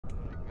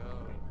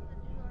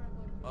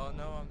Oh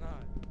no, I'm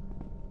not.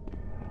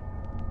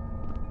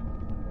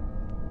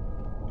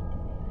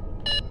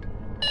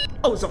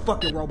 Oh, it's a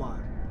fucking robot.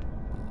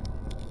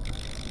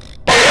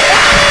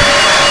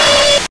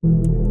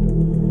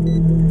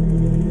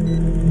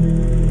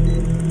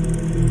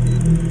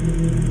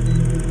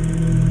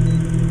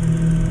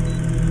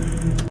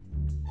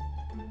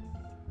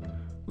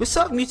 What's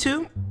up,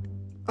 Mewtwo?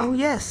 Oh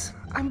yes,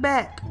 I'm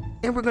back,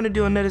 and we're gonna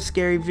do another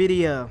scary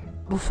video.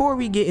 Before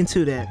we get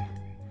into that,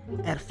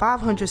 at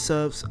 500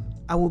 subs,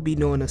 I will be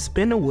doing a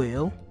spin the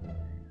wheel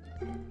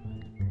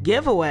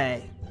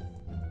giveaway.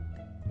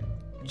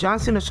 John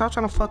Cena, stop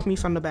trying to fuck me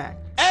from the back.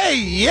 Hey,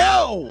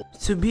 yo!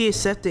 To be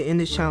accepted in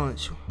this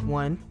challenge,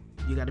 1,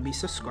 you gotta be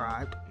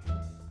subscribed.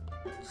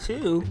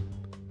 2,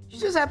 you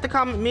just have to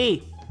comment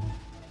me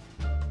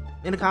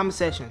in the comment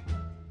section.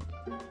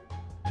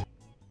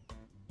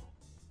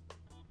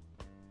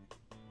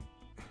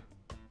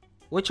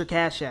 What's your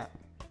Cash App?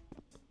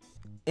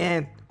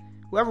 And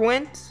whoever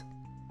wins,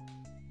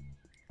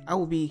 I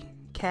will be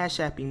Cash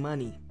Apping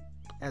money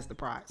as the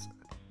prize.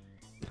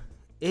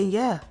 And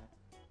yeah,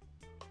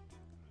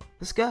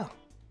 let's go.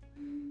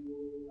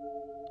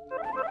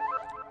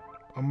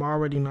 I'm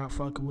already not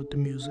fucking with the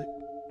music.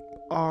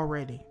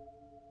 Already.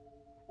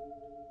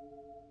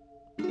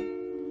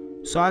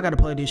 So I gotta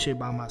play this shit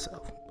by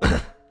myself.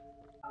 Okay.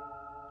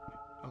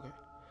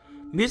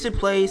 Music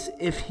plays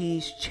if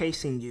he's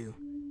chasing you.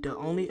 The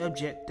only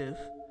objective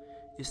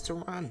is to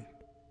run.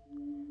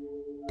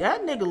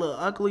 That nigga look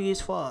ugly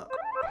as fuck.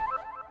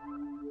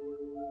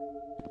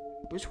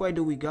 Which way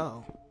do we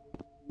go?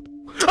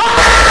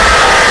 Ah!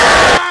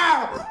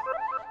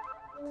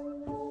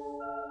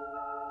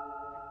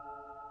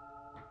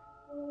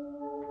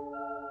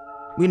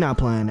 We not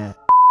playing that.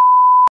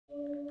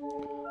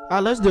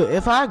 Alright, let's do it.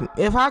 If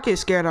I get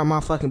scared out of my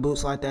fucking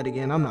boots like that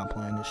again, I'm not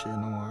playing this shit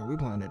no more. We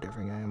playing a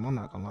different game. I'm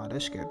not gonna lie,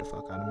 that scared the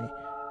fuck out of me.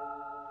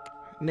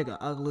 Nigga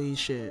ugly as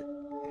shit.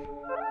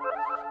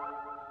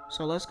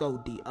 So let's go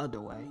the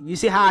other way. You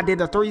see how I did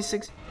the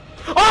 360?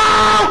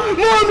 Oh!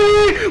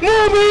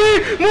 Mommy!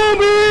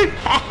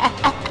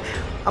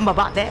 I'm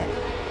about that.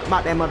 I'm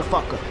about that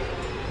motherfucker.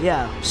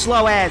 Yeah,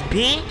 slow ass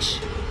bitch.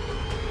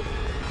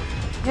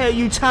 Hell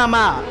you time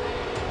out.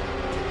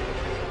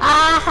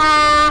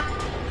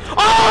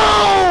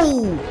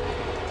 Oh!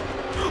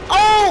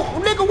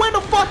 Oh! Nigga, where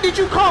the fuck did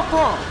you come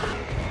from?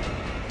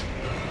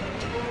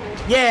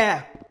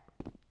 Yeah.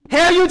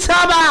 Hell you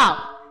talking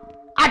about?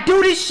 I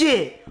do this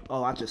shit.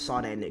 Oh, I just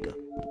saw that nigga.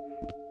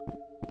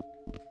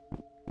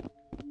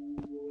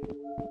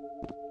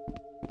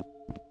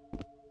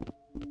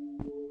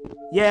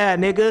 Yeah,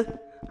 nigga.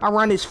 I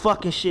run this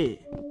fucking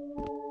shit.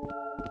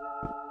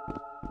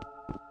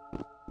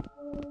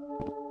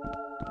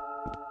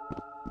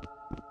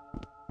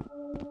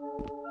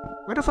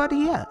 Where the fuck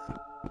he at?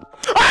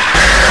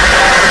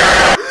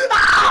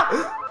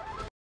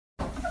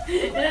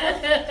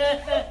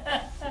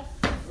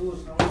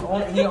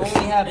 He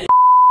only had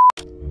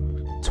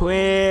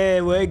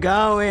Twin, we're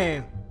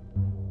going.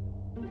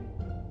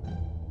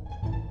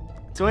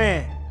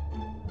 Twin.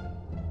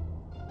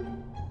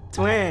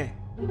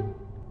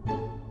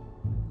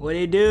 What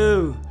it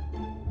do?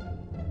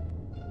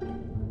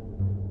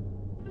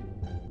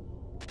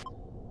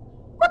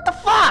 What the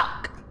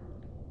fuck?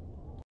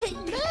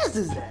 What ass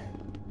is that?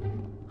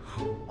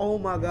 Oh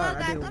my god,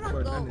 I didn't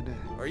record none of that.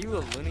 Are you a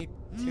Looney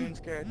Tunes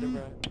character,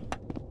 bro?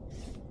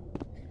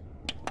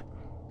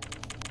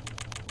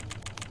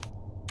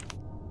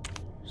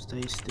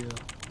 Stay still.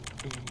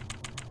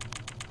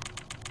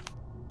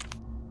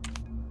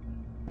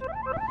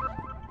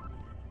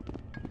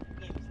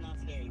 It's not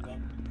scary, bro.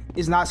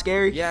 It's not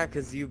scary? Yeah,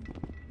 cause you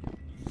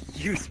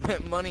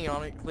spent money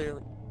on it,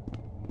 clearly.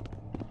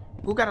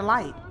 Who got a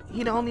light?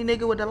 He the only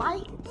nigga with the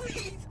light?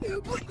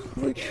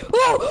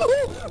 Whoa!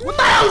 What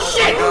the hell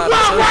shit? Oh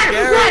God,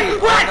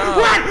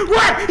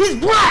 Run! He's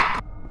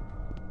black!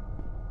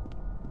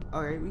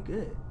 Alright, we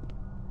good.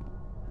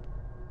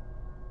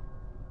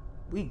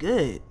 We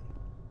good.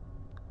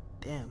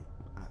 Damn,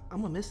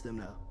 I'm gonna miss them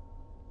though.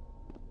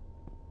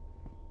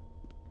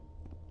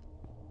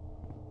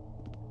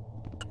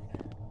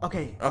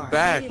 Okay, I'm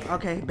back.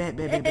 Okay, bet.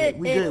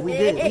 We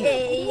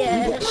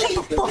good.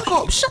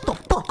 Shut the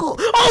fuck up.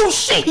 Oh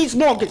shit, he's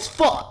long as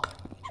fuck.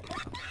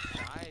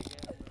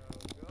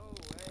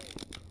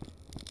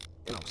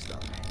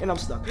 And I'm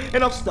stuck.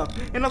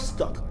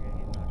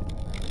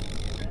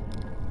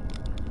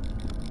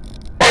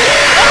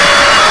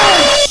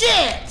 Oh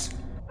shit! He's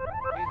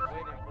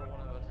waiting for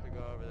one of us to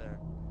go over there.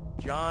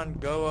 John,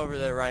 go over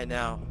there right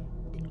now.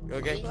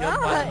 Go get killed by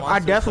the monster. I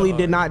definitely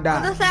did not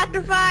die. The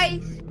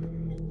sacrifice.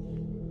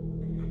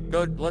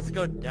 Let's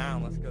go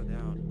down.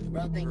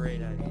 Bro,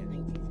 Great idea.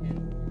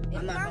 If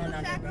I'm not I'm going the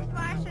out there, bro.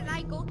 sacrifice and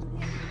I go to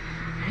him.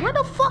 Where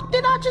the fuck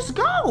did I just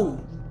go?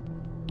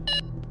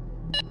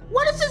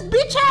 What is this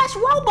bitch ass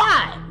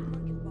robot?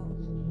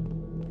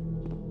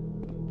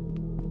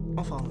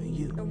 I'm following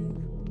you.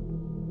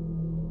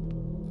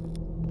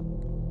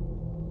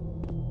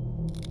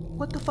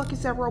 What the fuck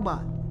is that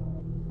robot?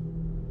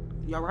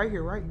 Y'all right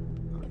here, right?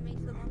 It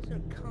makes the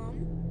monster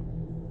come.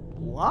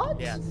 What?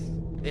 Yes.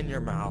 In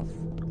your mouth.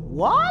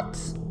 What?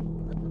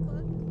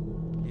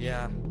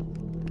 Yeah.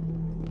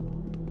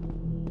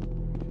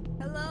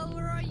 Hello,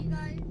 where are you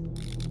guys?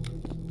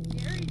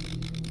 Gary?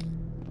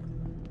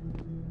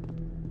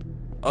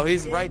 Oh,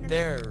 he's right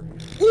there.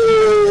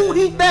 Ooh,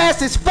 he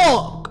fast as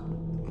fuck.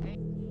 I'm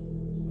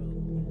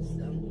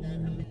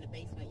in the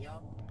basement,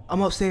 y'all.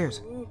 I'm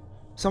upstairs.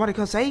 Somebody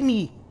come save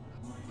me.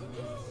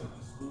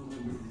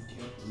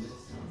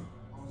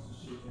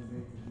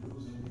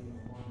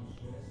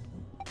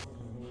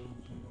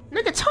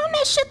 Nigga, turn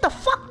that shit the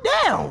fuck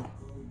down.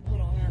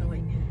 Hold on, I gotta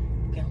wait.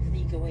 Gotta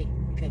sneak away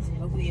because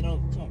hopefully it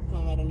don't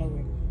come out of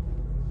nowhere.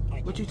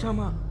 Right, What you talking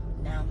about?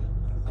 now,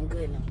 I'm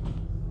good now.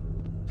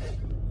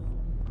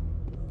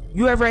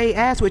 You ever ate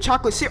ass with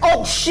chocolate syrup?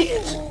 Oh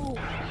shit!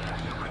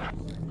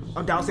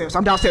 I'm downstairs.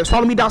 I'm downstairs.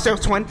 Follow me downstairs,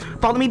 twin.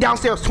 Follow me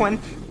downstairs, twin.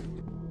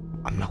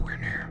 I'm nowhere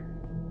near.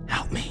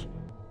 Help me.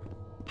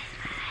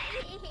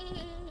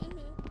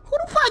 Who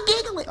the fuck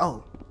giggling?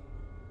 Oh.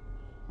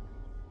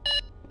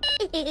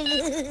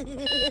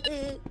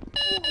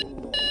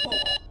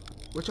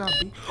 What y'all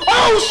be?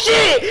 Oh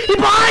shit! He's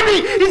behind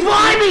me! He's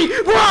behind me!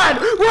 Run!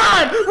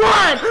 Run!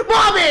 Run!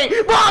 Bobby!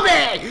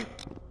 Bobby!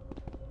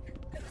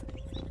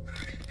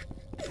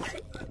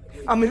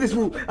 I'm in this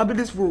room. I'm in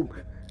this room.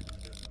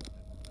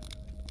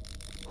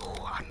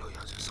 Oh, I know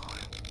y'all just saw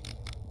it.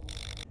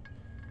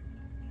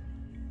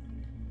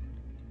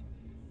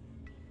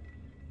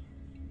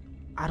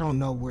 I don't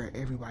know where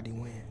everybody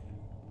went.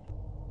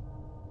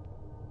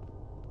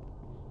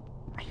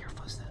 I hear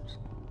footsteps.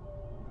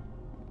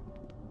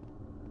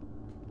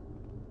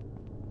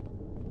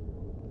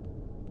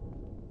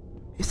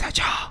 Is that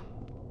y'all?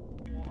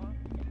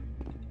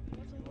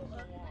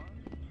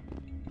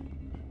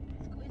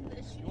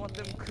 You want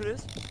them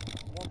crisps?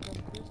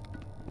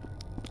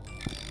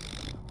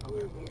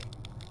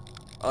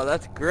 Oh,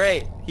 that's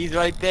great. He's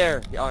right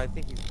there. Oh, I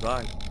think he's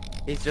bugged.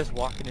 He's just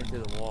walking into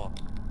the wall.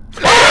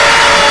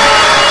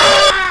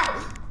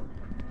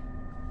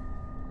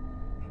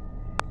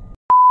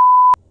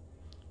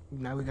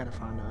 Now we gotta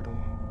find the other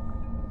one.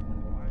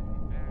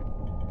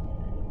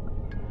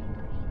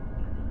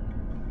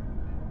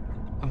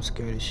 I'm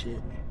scared as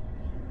shit.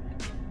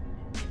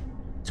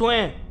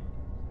 Twin!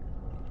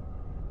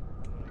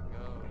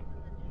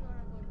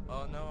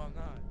 Oh, no, I'm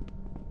not.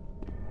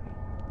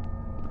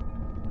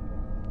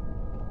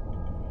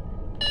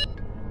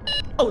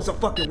 Oh, it's a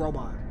fucking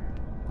robot.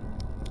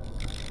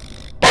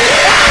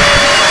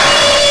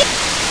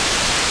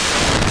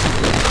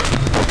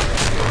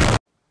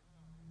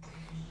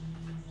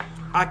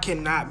 I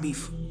cannot be.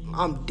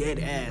 I'm dead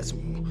ass.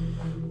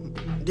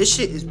 This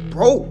shit is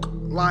broke.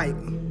 Like,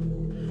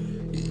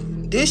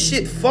 this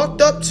shit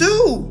fucked up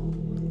too.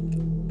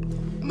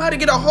 I'm about to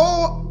get a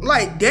whole.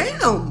 Like,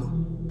 damn.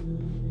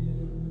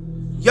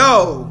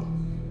 Yo.